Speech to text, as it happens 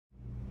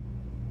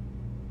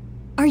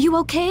Are you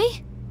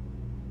okay?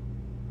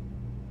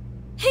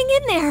 Hang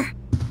in there!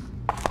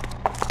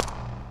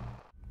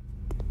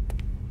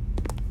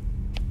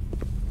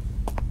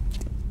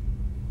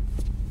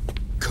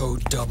 Code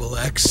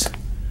XX.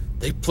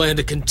 They plan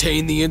to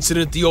contain the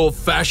incident the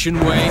old-fashioned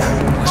way,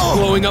 by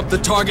blowing up the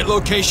target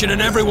location and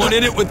everyone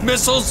in it with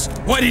missiles?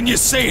 Why didn't you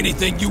say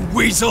anything, you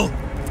weasel?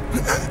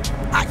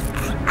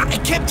 I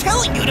kept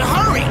telling you to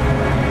hurry!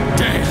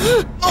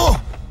 Damn!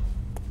 Oh!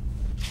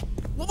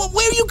 Well,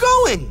 where are you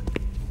going?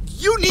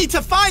 You need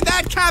to find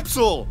that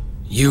capsule!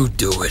 You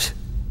do it.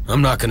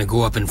 I'm not gonna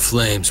go up in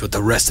flames with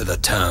the rest of the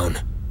town.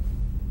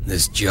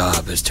 This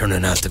job is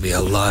turning out to be a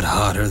lot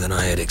hotter than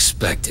I had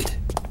expected.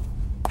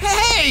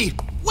 Hey!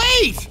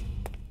 Wait!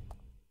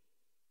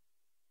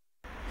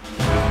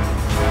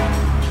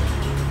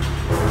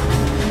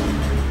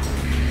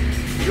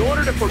 The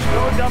order to put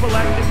Code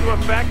XX into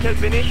effect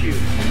has been issued.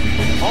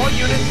 All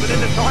units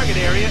within the target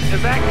area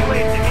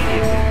evacuate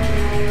immediately.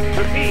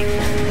 Repeat.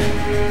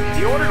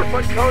 The order to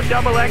put Code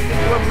XX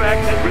into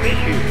effect has been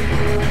issued.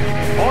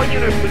 All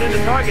units within the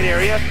target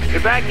area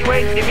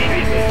evacuate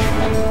immediately.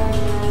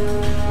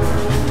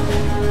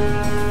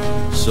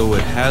 So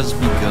it has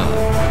begun.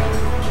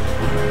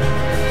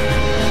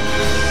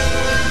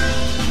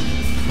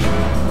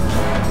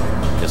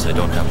 Guess I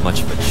don't have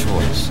much of a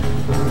choice.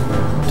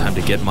 Time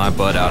to get my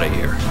butt out of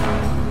here.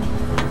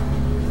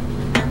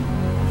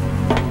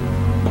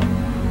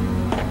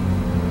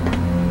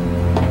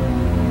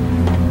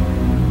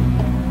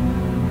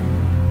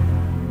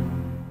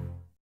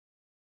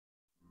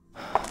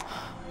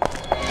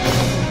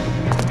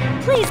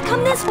 Please,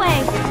 come this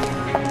way!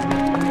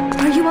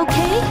 Are you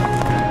okay?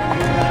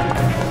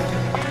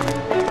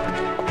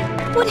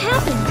 What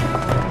happened?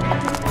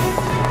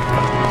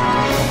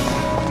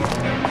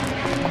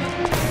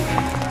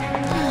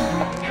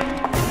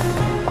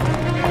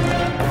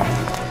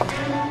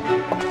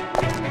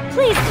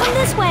 Please, come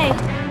this way!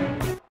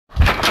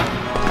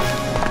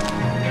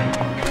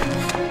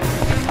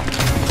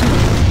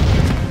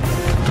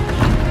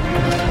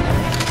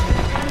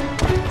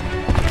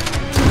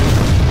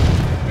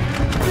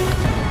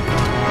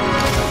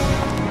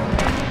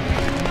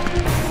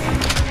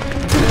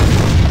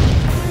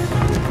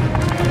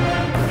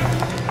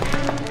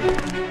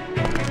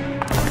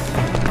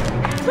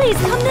 Please,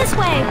 come this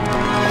way!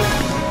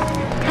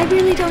 I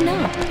really don't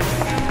know.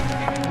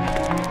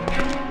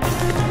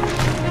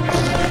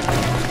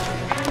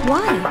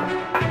 Why?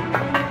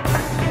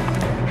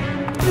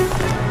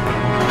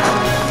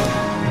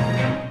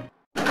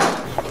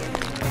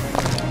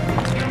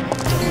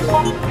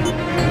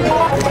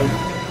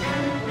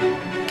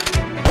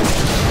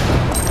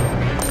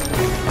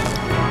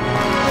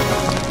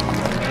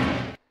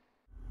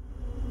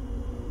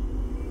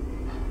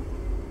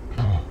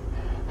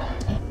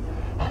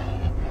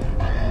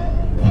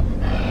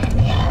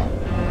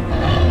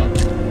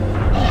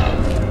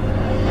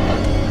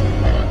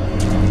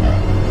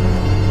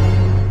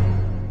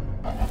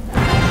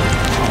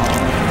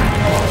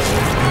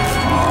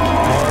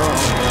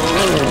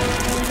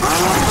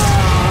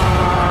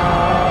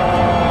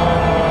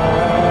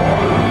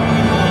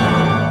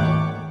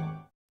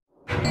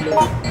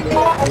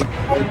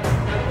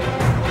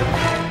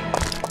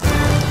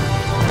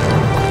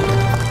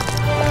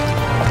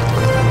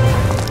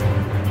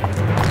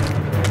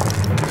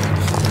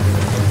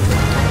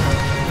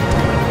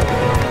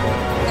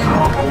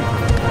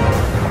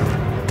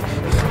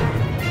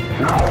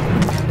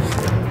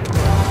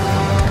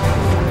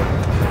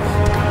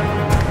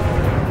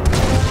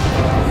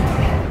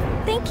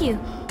 Thank you.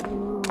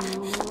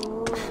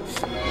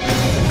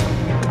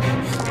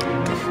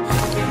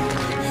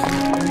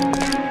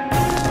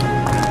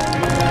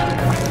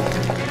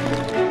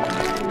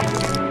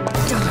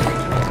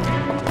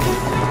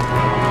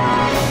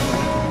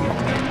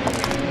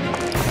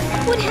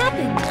 What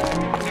happened?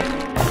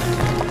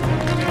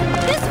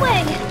 This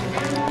way!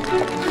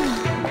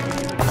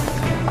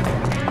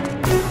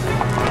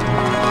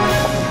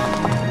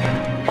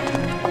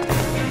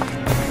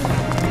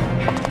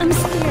 I'm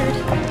scared.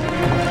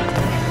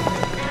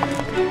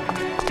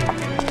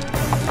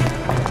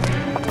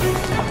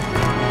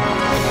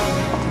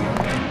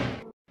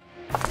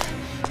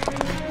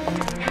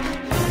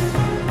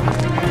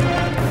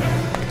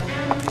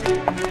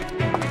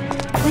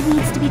 What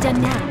needs to be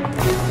done now?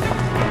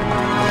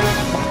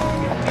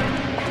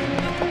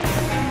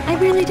 I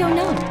really don't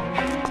know.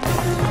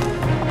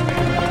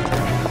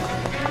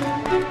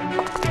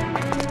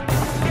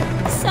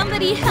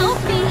 Somebody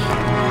help me!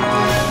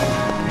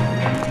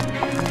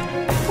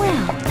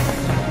 Well...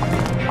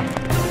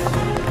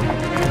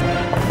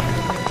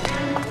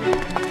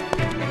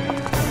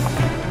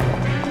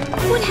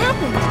 What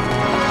happened?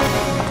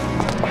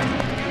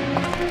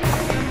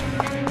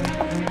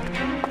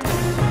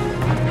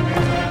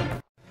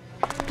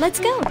 Let's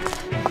go.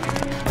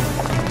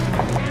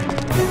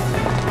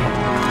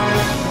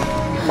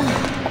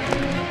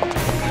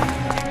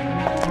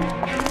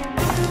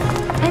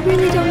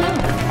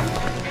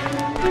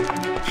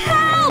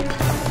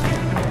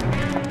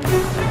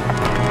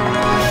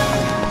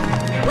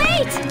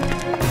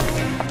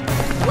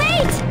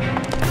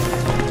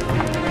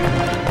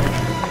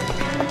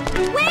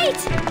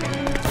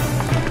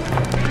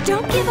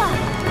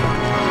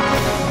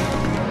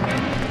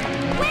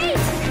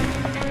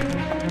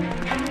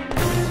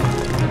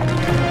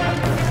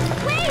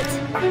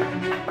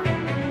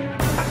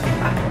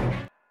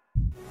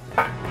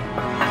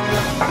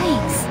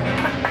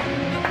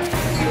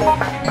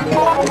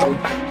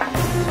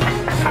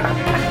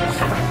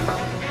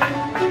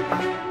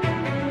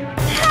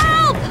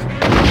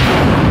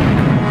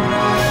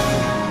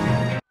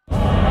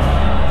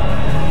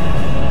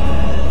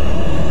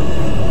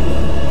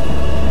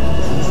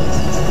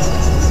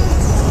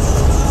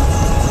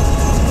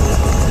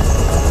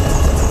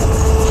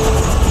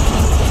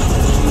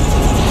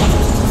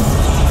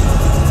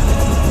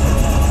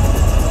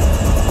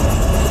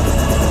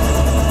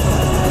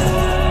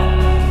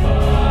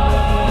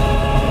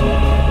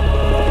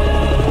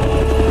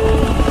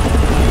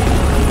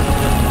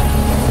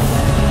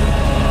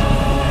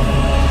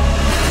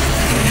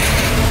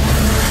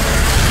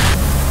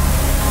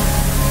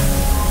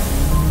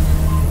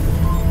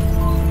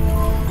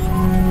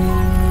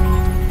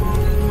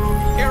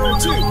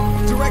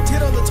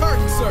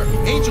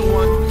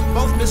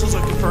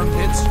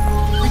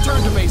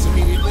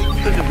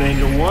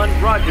 Angel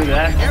 1, roger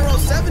that. Arrow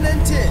 7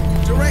 and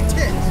 10, direct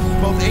hit.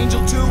 Both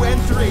Angel 2 and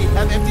 3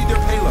 have emptied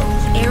their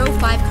payloads. Arrow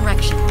 5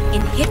 correction.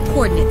 In hit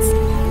coordinates.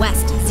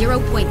 West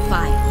 0.5.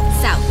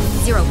 South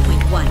 0.1.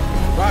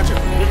 Roger.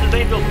 This is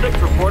Angel 6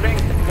 reporting.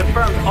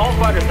 Confirms all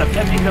fighters have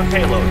emptied their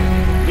payloads.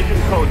 Mission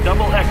code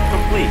XX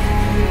complete.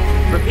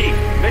 Repeat,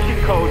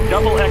 mission code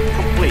XX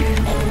complete.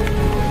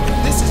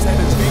 This is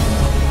Heaven's Gate.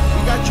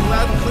 We got you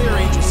loud and clear,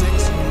 Angel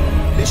 6.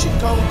 Mission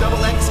code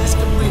XX is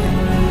completed.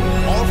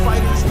 All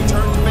fighters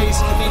return to base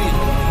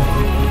immediately.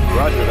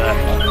 Roger that.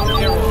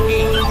 Arrow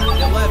 8,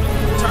 11,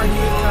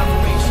 targeting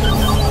confirmation.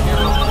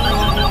 Arrow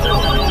 3,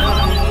 4,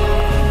 9.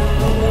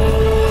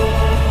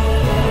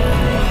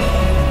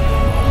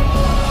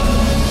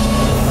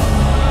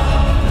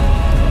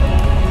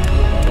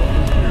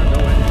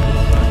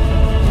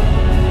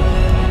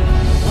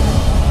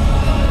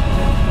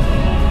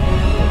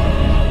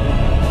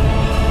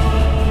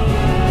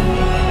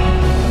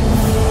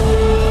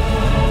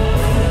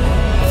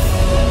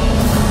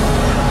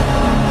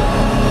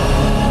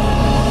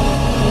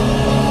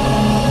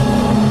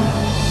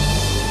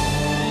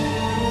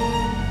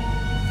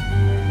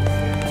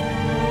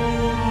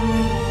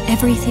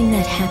 Everything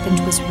that happened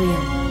was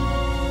real.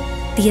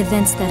 The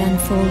events that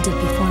unfolded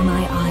before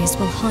my eyes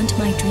will haunt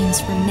my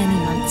dreams for many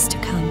months to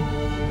come.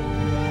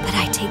 But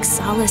I take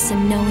solace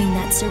in knowing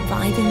that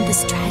surviving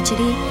this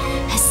tragedy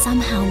has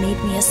somehow made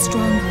me a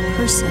stronger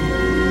person.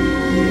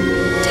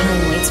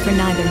 Time waits for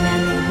neither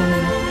man nor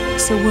woman,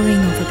 so worrying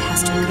over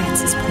past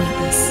regrets is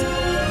pointless.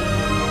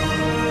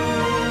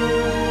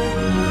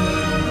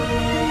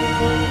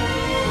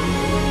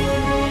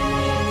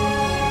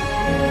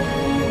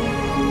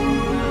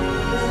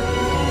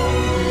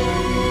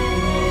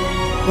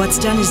 What's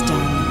done is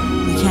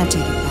done. We can't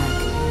take it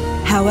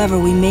back. However,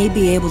 we may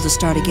be able to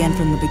start again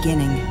from the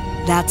beginning.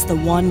 That's the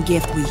one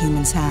gift we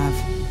humans have.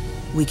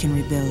 We can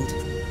rebuild.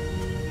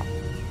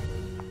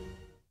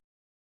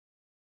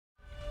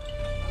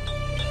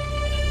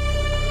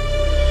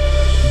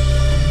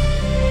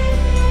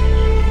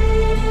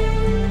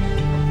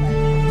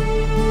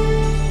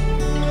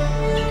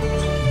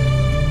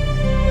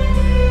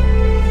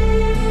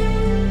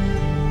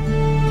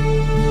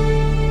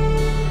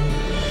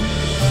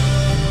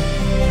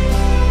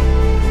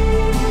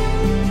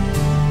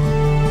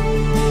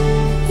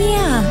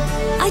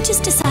 I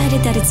just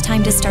decided that it's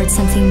time to start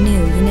something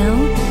new, you know?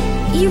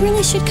 You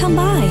really should come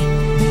by.